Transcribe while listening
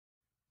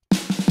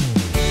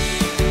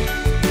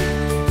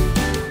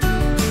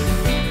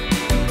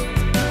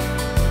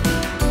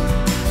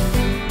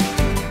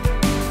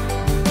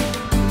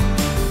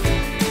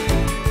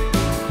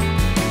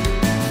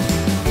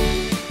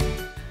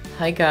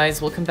Hi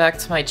guys, welcome back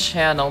to my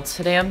channel.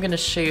 Today I'm going to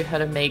show you how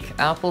to make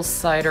apple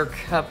cider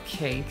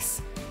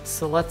cupcakes.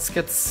 So let's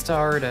get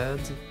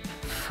started.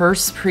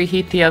 First,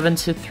 preheat the oven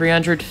to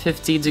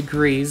 350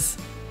 degrees.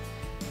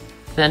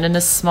 Then in a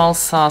small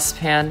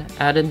saucepan,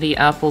 add in the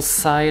apple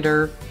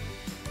cider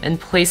and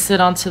place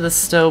it onto the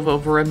stove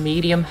over a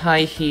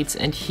medium-high heat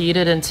and heat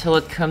it until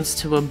it comes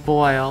to a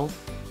boil.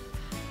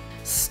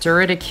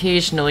 Stir it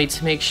occasionally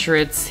to make sure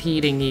it's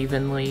heating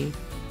evenly.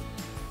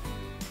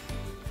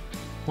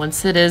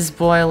 Once it is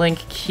boiling,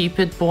 keep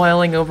it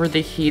boiling over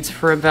the heat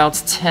for about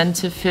 10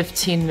 to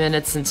 15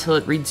 minutes until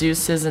it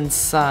reduces in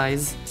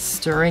size,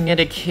 stirring it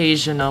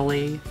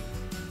occasionally.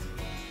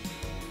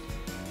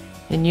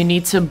 And you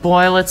need to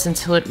boil it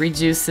until it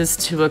reduces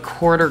to a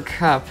quarter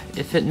cup.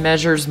 If it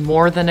measures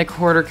more than a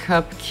quarter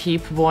cup,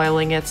 keep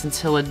boiling it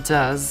until it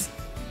does.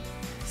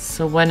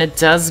 So when it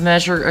does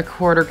measure a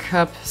quarter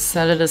cup,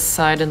 set it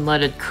aside and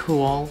let it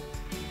cool.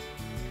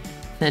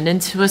 Then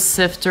into a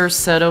sifter,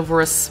 set over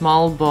a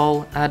small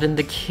bowl, add in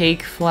the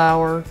cake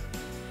flour,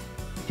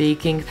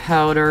 baking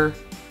powder,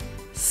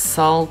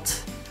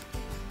 salt,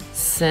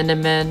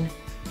 cinnamon,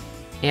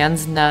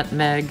 and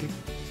nutmeg,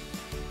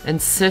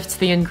 and sift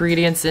the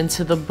ingredients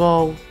into the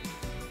bowl.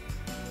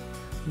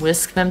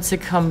 Whisk them to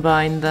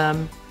combine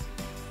them,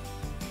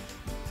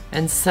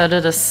 and set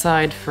it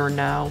aside for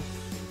now.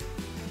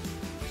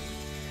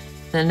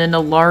 Then in a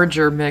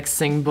larger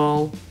mixing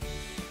bowl,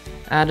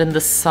 add in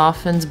the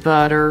softened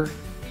butter,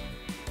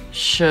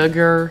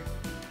 sugar,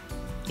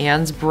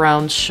 and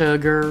brown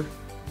sugar,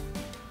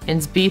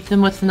 and beat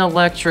them with an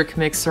electric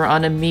mixer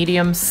on a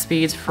medium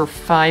speed for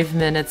 5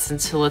 minutes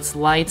until it's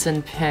light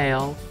and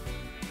pale.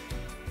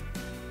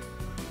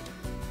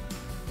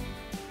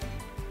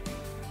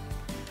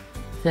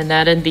 Then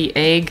add in the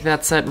egg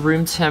that's at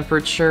room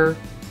temperature,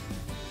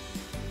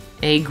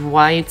 egg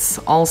whites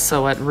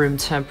also at room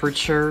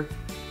temperature,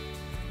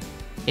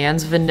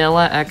 and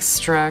vanilla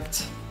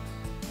extract,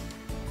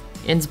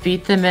 and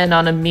beat them in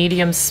on a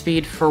medium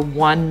speed for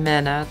 1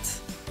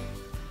 minute.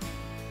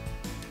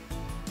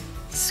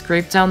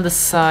 Scrape down the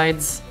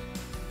sides,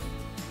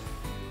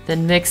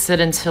 then mix it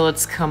until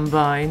it's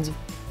combined.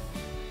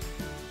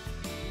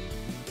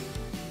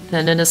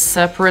 Then in a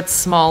separate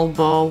small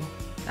bowl,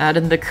 add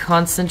in the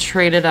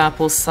concentrated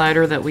apple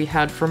cider that we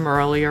had from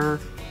earlier,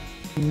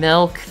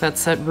 milk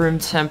that's at room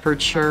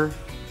temperature,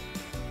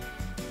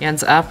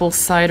 and apple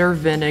cider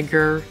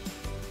vinegar,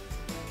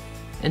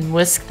 and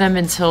whisk them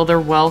until they're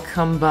well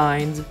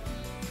combined.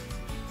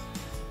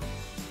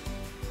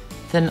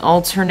 Then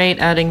alternate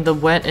adding the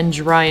wet and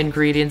dry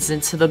ingredients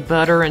into the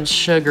butter and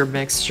sugar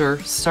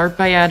mixture. Start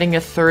by adding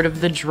 1/3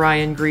 of the dry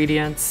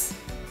ingredients.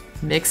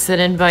 Mix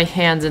it in by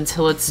hand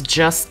until it's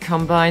just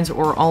combined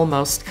or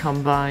almost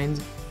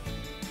combined.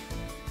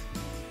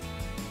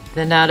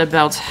 Then add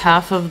about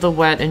half of the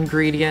wet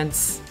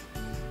ingredients.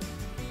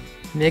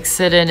 Mix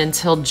it in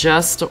until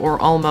just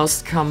or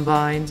almost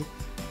combined.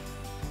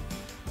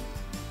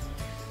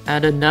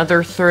 Add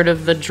another 1/3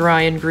 of the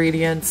dry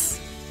ingredients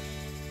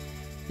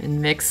and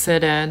mix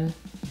it in.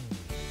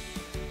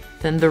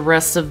 Then the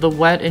rest of the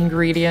wet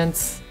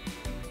ingredients,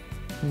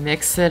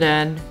 mix it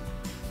in.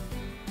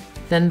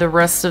 Then the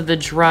rest of the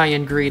dry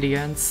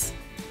ingredients,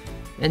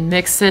 and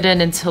mix it in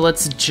until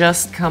it's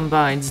just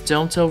combined.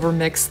 Don't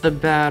overmix the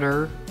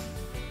batter.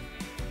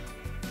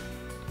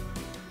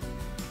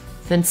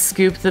 Then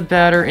scoop the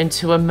batter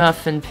into a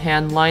muffin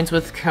pan lined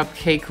with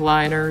cupcake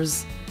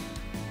liners,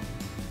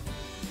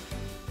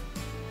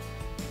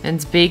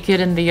 and bake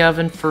it in the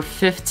oven for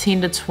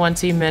 15 to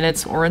 20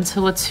 minutes or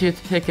until a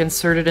toothpick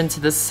inserted into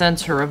the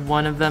center of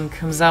one of them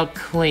comes out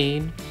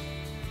clean.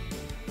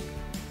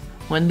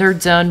 When they're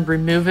done,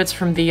 remove it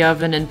from the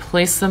oven and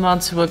place them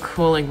onto a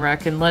cooling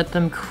rack and let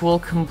them cool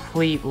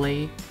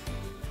completely.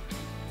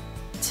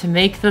 To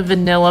make the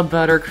vanilla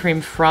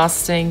buttercream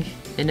frosting,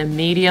 in a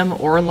medium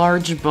or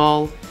large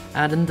bowl,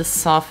 add in the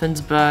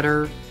softened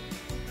butter.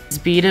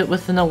 Beat it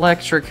with an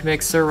electric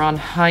mixer on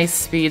high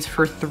speed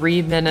for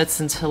 3 minutes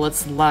until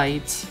it's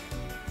light.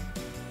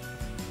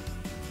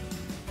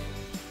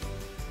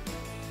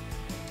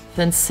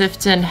 Then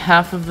sift in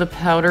half of the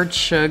powdered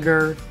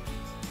sugar.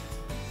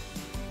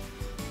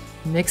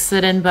 Mix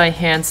it in by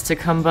hand to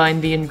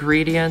combine the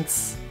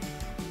ingredients.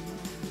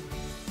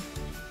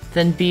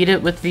 Then beat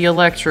it with the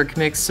electric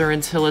mixer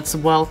until it's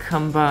well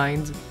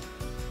combined.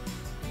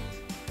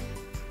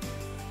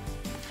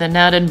 Then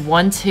add in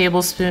 1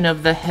 tablespoon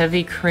of the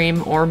heavy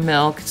cream or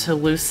milk to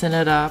loosen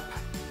it up,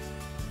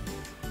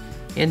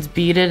 and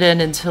beat it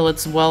in until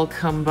it's well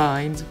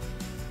combined.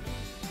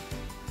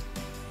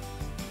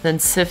 Then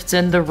sift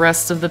in the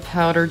rest of the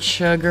powdered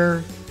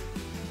sugar.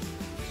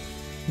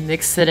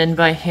 Mix it in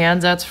by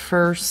hand at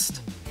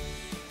first,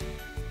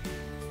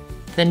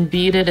 then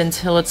beat it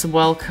until it's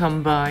well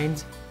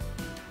combined.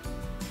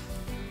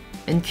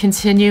 And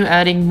continue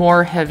adding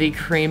more heavy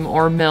cream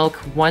or milk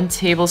 1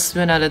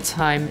 tablespoon at a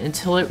time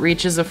until it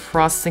reaches a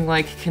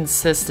frosting-like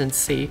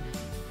consistency.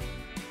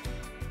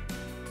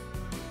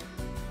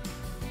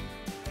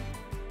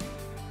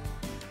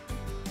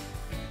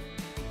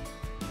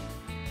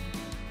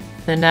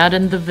 Then add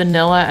in the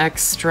vanilla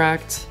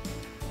extract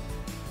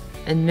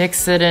and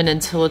mix it in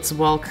until it's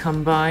well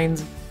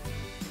combined.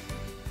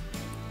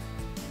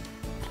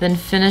 Then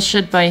finish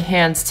it by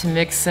hand to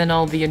mix in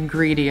all the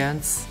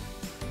ingredients.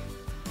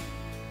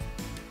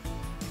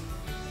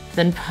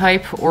 Then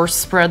pipe or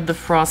spread the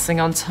frosting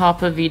on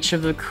top of each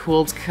of the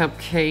cooled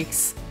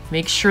cupcakes.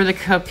 Make sure the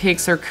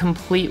cupcakes are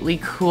completely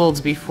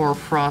cooled before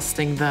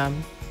frosting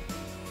them.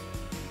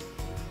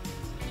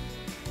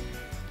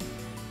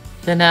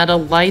 Then add a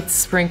light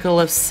sprinkle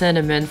of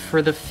cinnamon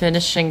for the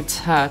finishing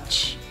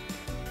touch.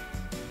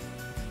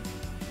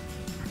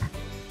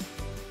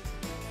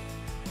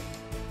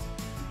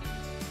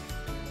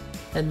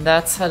 And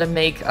that's how to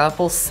make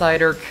apple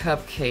cider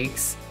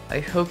cupcakes. I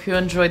hope you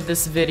enjoyed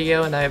this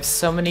video, and I have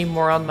so many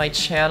more on my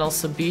channel,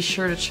 so be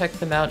sure to check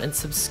them out and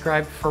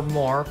subscribe for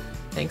more.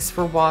 Thanks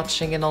for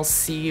watching, and I'll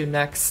see you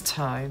next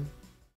time.